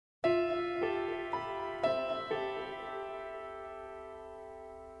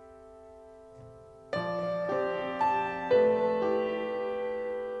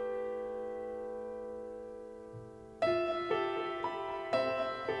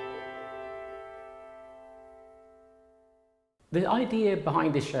The idea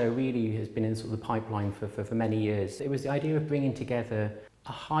behind this show really has been in sort of the pipeline for many years. It was the idea of bringing together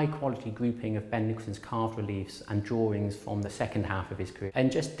a high quality grouping of Ben Nicholson's carved reliefs and drawings from the second half of his career, and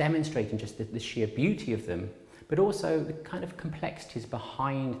just demonstrating just the sheer beauty of them, but also the kind of complexities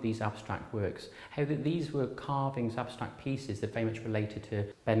behind these abstract works, how that these were carvings, abstract pieces that very much related to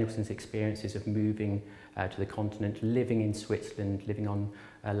Ben Nicholson's experiences of moving to the continent, living in Switzerland, living on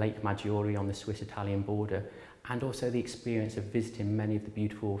Lake Maggiore on the Swiss-Italian border, and also the experience of visiting many of the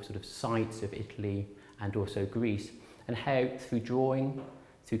beautiful sort of sites of Italy and also Greece, and how through drawing,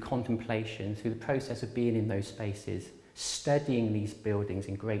 through contemplation, through the process of being in those spaces, studying these buildings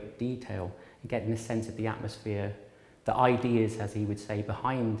in great detail and getting a sense of the atmosphere, the ideas, as he would say,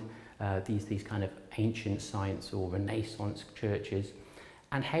 behind these kind of ancient sites or Renaissance churches,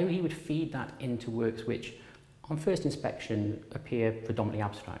 and how he would feed that into works which on first inspection appear predominantly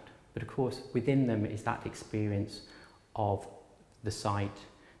abstract. But of course within them is that experience of the site,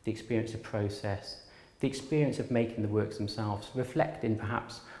 the experience of process, the experience of making the works themselves, reflecting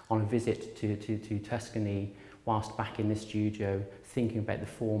perhaps on a visit to Tuscany whilst back in the studio, thinking about the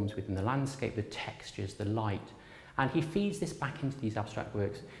forms within the landscape, the textures, the light. And he feeds this back into these abstract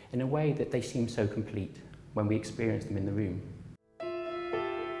works in a way that they seem so complete when we experience them in the room.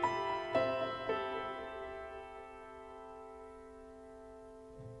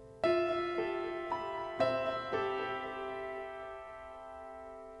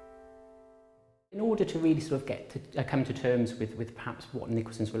 In order to really sort of get to come to terms with perhaps what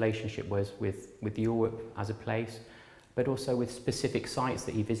Nicholson's relationship was with Europe as a place, but also with specific sites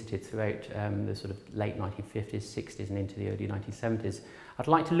that he visited throughout the sort of late 1950s, 60s and into the early 1970s, I'd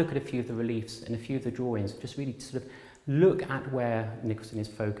like to look at a few of the reliefs and a few of the drawings, just really sort of look at where Nicholson is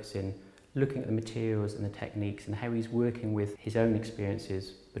focusing, looking at the materials and the techniques and how he's working with his own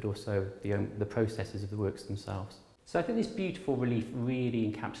experiences, but also the processes of the works themselves. So I think this beautiful relief really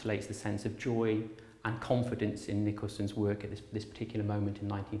encapsulates the sense of joy and confidence in Nicholson's work at this particular moment in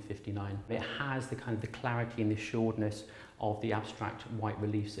 1959. It has the kind of the clarity and the assuredness of the abstract white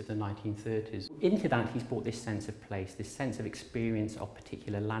reliefs of the 1930s. Into that he's brought this sense of place, this sense of experience of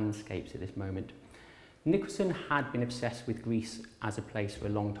particular landscapes at this moment. Nicholson had been obsessed with Greece as a place for a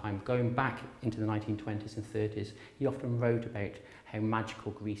long time. Going back into the 1920s and 30s, he often wrote about how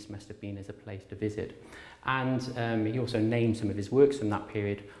magical Greece must have been as a place to visit. And he also named some of his works from that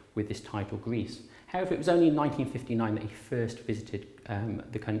period with this title, Greece. However, it was only in 1959 that he first visited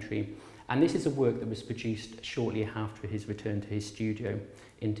the country. And this is a work that was produced shortly after his return to his studio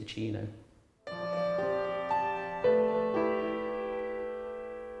in Ticino.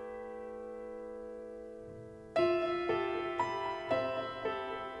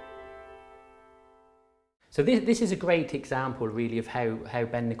 So this is a great example really of how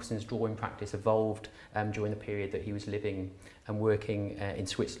Ben Nicholson's drawing practice evolved during the period that he was living and working in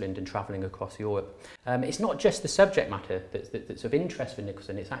Switzerland and travelling across Europe. It's not just the subject matter that's of interest for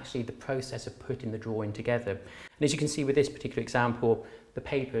Nicholson, it's actually the process of putting the drawing together. And as you can see with this particular example, the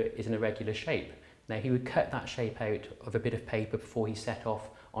paper is an irregular shape. Now he would cut that shape out of a bit of paper before he set off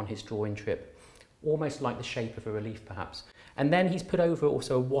on his drawing trip, almost like the shape of a relief perhaps. And then he's put over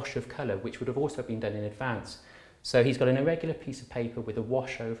also a wash of colour, which would have also been done in advance. So he's got an irregular piece of paper with a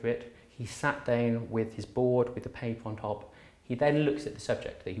wash over it. He sat down with his board with the paper on top. He then looks at the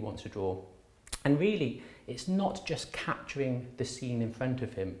subject that he wants to draw. And really, it's not just capturing the scene in front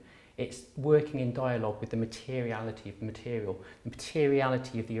of him. It's working in dialogue with the materiality of the material, the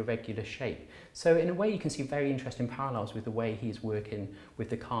materiality of the irregular shape. So in a way, you can see very interesting parallels with the way he's working with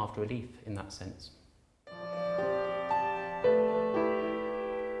the carved relief in that sense.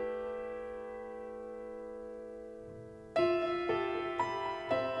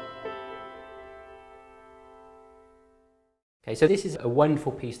 Okay, so this is a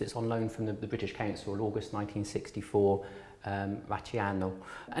wonderful piece that's on loan from the British Council, August 1964, Ratiano.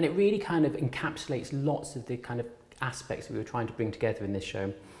 And it really kind of encapsulates lots of the kind of aspects that we were trying to bring together in this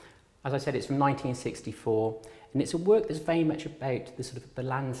show. As I said, it's from 1964, and it's a work that's very much about the sort of the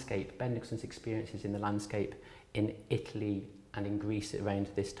landscape, Ben Nicholson's experiences in the landscape in Italy and in Greece around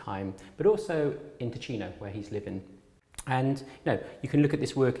this time, but also in Ticino, where he's living. And you can look at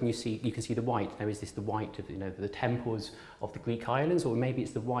this work and you can see the white. Now, is this the white of the temples of the Greek islands, or maybe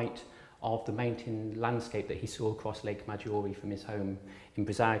it's the white of the mountain landscape that he saw across Lake Maggiore from his home in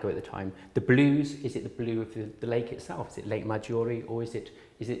Brissago at the time? The blues, is it the blue of the lake itself? Is it Lake Maggiore, or is it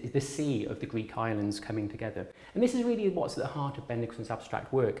the sea of the Greek islands coming together? And this is really what's at the heart of Ben Nicholson's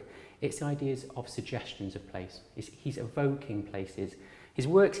abstract work. It's the ideas of suggestions of place. He's evoking places. His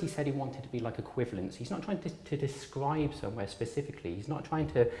works, he said he wanted to be like equivalents. He's not trying to describe somewhere specifically. He's not trying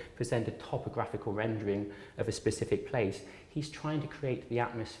to present a topographical rendering of a specific place. He's trying to create the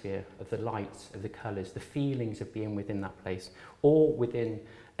atmosphere of the lights, of the colours, the feelings of being within that place, or within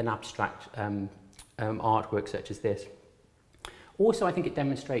an abstract artwork such as this. Also, I think it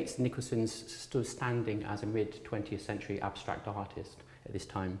demonstrates Nicholson's sort of standing as a mid-20th century abstract artist at this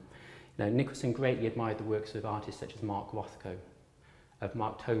time. Now, Nicholson greatly admired the works of artists such as Mark Rothko, of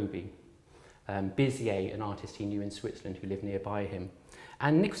Mark Toby, Bizier, an artist he knew in Switzerland who lived nearby him.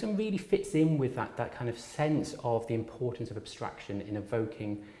 And Nicholson really fits in with that kind of sense of the importance of abstraction in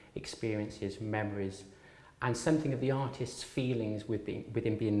evoking experiences, memories, and something of the artist's feelings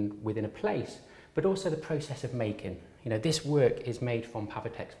within being within a place, but also the process of making. You know, this work is made from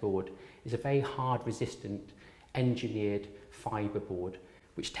Pavatex board. It's a very hard, resistant, engineered fibre board,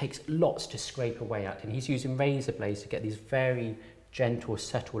 which takes lots to scrape away at, and he's using razor blades to get these very gentle,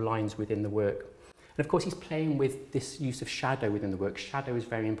 subtle lines within the work. And of course, he's playing with this use of shadow within the work. Shadow is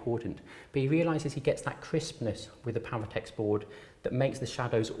very important, but he realises he gets that crispness with the Pavatex board that makes the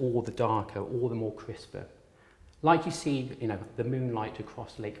shadows all the darker, all the more crisper. Like you see, you know, the moonlight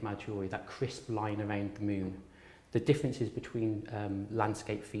across Lake Maggiore, that crisp line around the moon, the differences between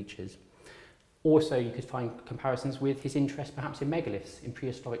landscape features. Also, you could find comparisons with his interest perhaps in megaliths, in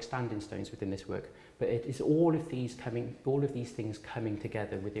prehistoric standing stones within this work. But it is all of these things coming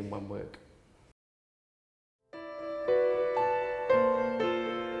together within one work.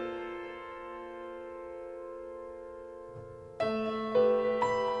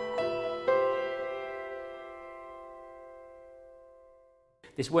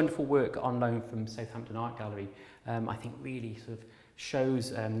 This wonderful work on loan from Southampton Art Gallery, I think really sort of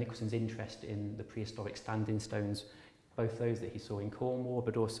shows Nicholson's interest in the prehistoric standing stones, both those that he saw in Cornwall,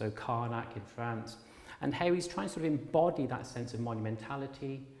 but also Carnac in France, and how he's trying to sort of embody that sense of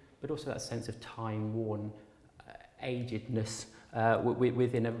monumentality, but also that sense of time-worn agedness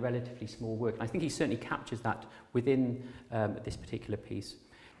within a relatively small work. And I think he certainly captures that within this particular piece.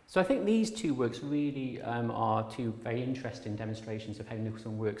 So I think these two works really are two very interesting demonstrations of how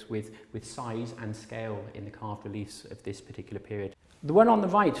Nicholson works with size and scale in the carved reliefs of this particular period. The one on the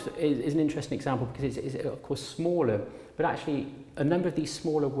right is an interesting example because it's of course smaller, but actually a number of these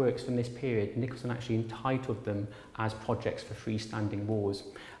smaller works from this period, Nicholson actually entitled them as projects for freestanding walls.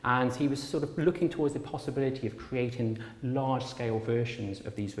 And he was sort of looking towards the possibility of creating large-scale versions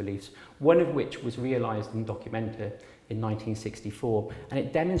of these reliefs, one of which was realised in Documenta in 1964, and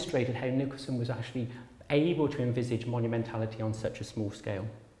it demonstrated how Nicholson was actually able to envisage monumentality on such a small scale.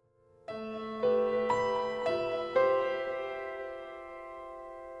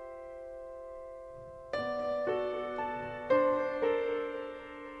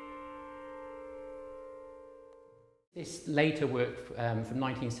 This later work from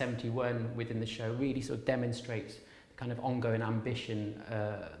 1971 within the show really sort of demonstrates the kind of ongoing ambition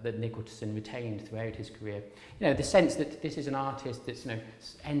that Nicholson retained throughout his career. You know, the sense that this is an artist that's, you know,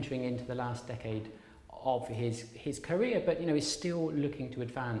 entering into the last decade of his career, but, you know, is still looking to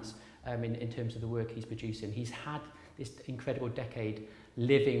advance in terms of the work he's producing. He's had this incredible decade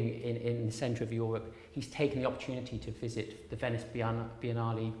living in the centre of Europe. He's taken the opportunity to visit the Venice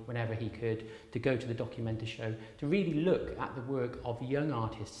Biennale whenever he could, to go to the Documenta show, to really look at the work of young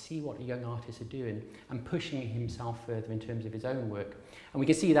artists, see what young artists are doing, and pushing himself further in terms of his own work. And we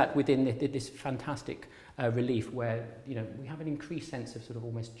can see that within this fantastic relief where, you know, we have an increased sense of sort of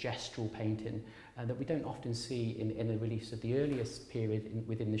almost gestural painting that we don't often see in the reliefs of the earliest period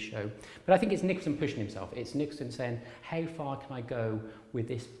within the show. But I think it's Nicholson pushing himself. It's Nicholson saying, how far can I go with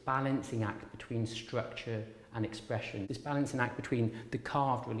this balancing act between structure and expression, this balancing act between the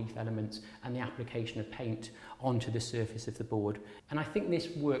carved relief elements and the application of paint onto the surface of the board. And I think this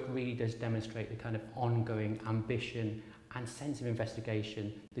work really does demonstrate the kind of ongoing ambition and sense of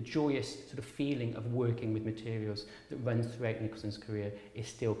investigation, the joyous sort of feeling of working with materials that runs throughout Nicholson's career is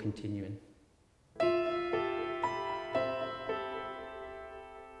still continuing.